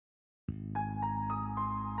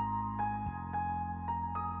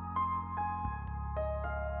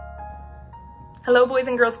Hello Boys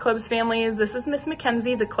and Girls Clubs families, this is Miss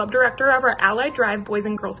Mackenzie, the club director of our Allied Drive Boys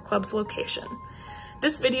and Girls Clubs location.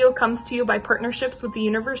 This video comes to you by partnerships with the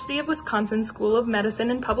University of Wisconsin School of Medicine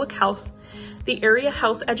and Public Health, the Area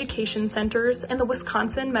Health Education Centers, and the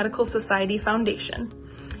Wisconsin Medical Society Foundation.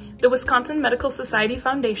 The Wisconsin Medical Society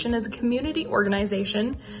Foundation is a community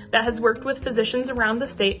organization that has worked with physicians around the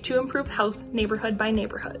state to improve health neighborhood by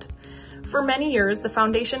neighborhood. For many years, the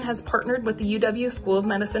foundation has partnered with the UW School of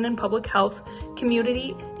Medicine and Public Health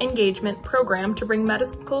Community Engagement Program to bring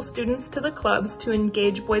medical students to the clubs to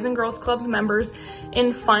engage Boys and Girls Clubs members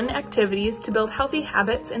in fun activities to build healthy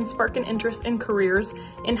habits and spark an interest in careers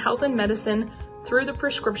in health and medicine through the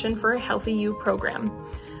Prescription for a Healthy You program.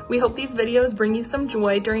 We hope these videos bring you some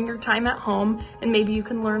joy during your time at home, and maybe you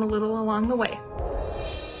can learn a little along the way.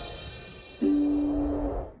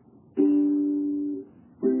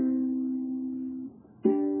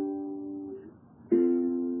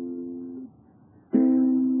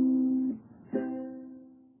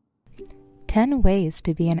 Ten ways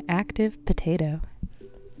to be an active potato.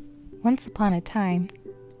 Once upon a time,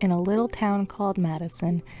 in a little town called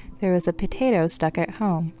Madison, there was a potato stuck at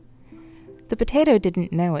home. The potato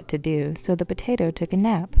didn't know what to do, so the potato took a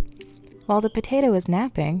nap. While the potato was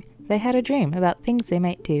napping, they had a dream about things they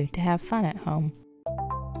might do to have fun at home.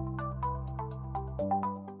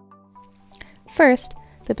 First,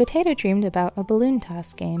 the potato dreamed about a balloon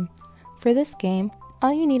toss game. For this game,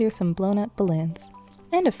 all you need are some blown-up balloons.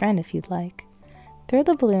 And a friend if you'd like. Throw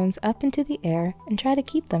the balloons up into the air and try to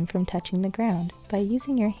keep them from touching the ground by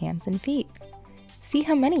using your hands and feet. See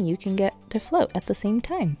how many you can get to float at the same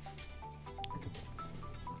time.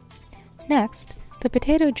 Next, the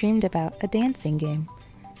potato dreamed about a dancing game.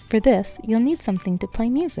 For this, you'll need something to play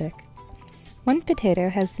music. One potato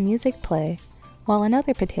has the music play, while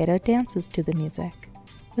another potato dances to the music.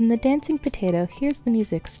 When the dancing potato hears the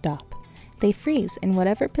music stop, they freeze in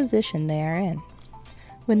whatever position they are in.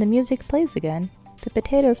 When the music plays again, the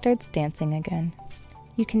potato starts dancing again.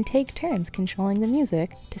 You can take turns controlling the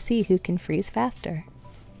music to see who can freeze faster.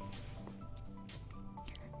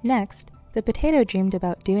 Next, the potato dreamed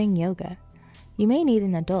about doing yoga. You may need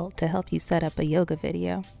an adult to help you set up a yoga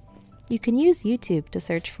video. You can use YouTube to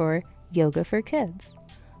search for Yoga for Kids.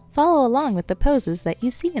 Follow along with the poses that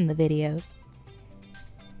you see in the video.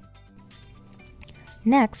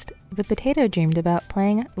 Next, the potato dreamed about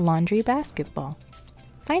playing laundry basketball.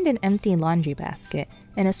 Find an empty laundry basket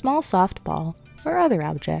and a small soft ball or other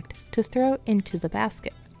object to throw into the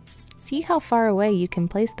basket. See how far away you can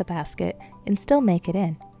place the basket and still make it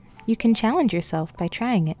in. You can challenge yourself by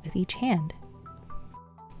trying it with each hand.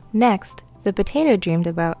 Next, the potato dreamed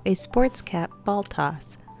about a sports cap ball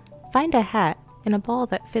toss. Find a hat and a ball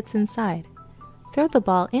that fits inside. Throw the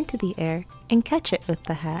ball into the air and catch it with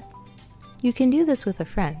the hat. You can do this with a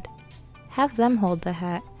friend. Have them hold the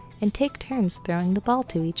hat and take turns throwing the ball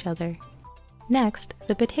to each other. Next,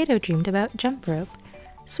 the potato dreamed about jump rope.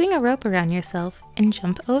 Swing a rope around yourself and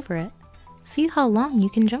jump over it. See how long you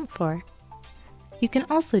can jump for. You can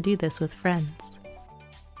also do this with friends.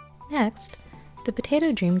 Next, the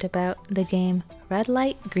potato dreamed about the game Red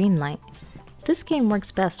Light, Green Light. This game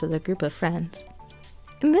works best with a group of friends.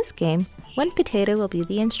 In this game, one potato will be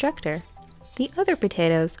the instructor. The other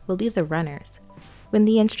potatoes will be the runners. When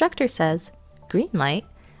the instructor says, "Green light,"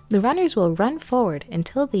 the runners will run forward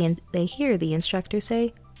until they hear the instructor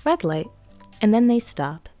say, "Red light," and then they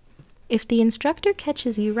stop. If the instructor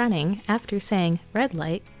catches you running after saying "red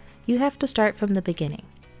light," you have to start from the beginning.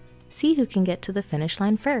 See who can get to the finish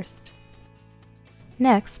line first.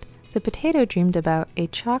 Next, the potato dreamed about a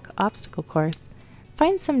chalk obstacle course.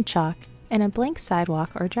 Find some chalk and a blank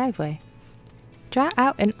sidewalk or driveway. Draw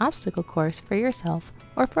out an obstacle course for yourself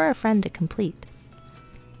or for a friend to complete.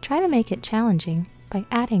 Try to make it challenging by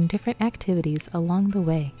adding different activities along the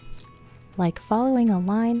way, like following a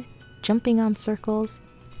line, jumping on circles,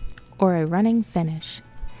 or a running finish.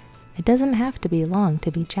 It doesn't have to be long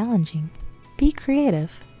to be challenging. Be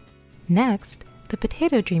creative. Next, the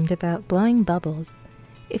potato dreamed about blowing bubbles.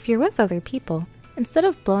 If you're with other people, instead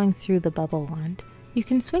of blowing through the bubble wand, you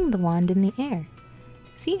can swing the wand in the air.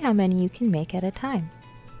 See how many you can make at a time.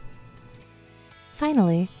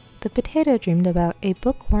 Finally, the potato dreamed about a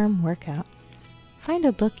bookworm workout. Find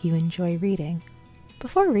a book you enjoy reading.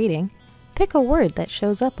 Before reading, pick a word that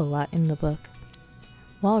shows up a lot in the book.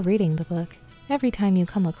 While reading the book, every time you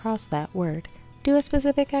come across that word, do a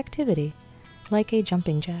specific activity, like a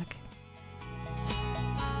jumping jack.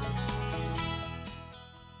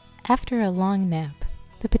 After a long nap,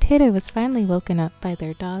 the potato was finally woken up by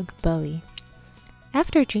their dog, Bowie.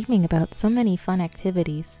 After dreaming about so many fun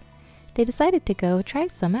activities, they decided to go try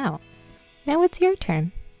some out. Now it's your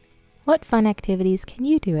turn. What fun activities can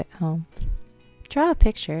you do at home? Draw a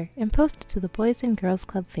picture and post it to the Boys and Girls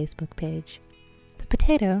Club Facebook page. The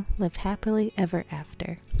potato lived happily ever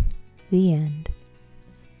after. The end.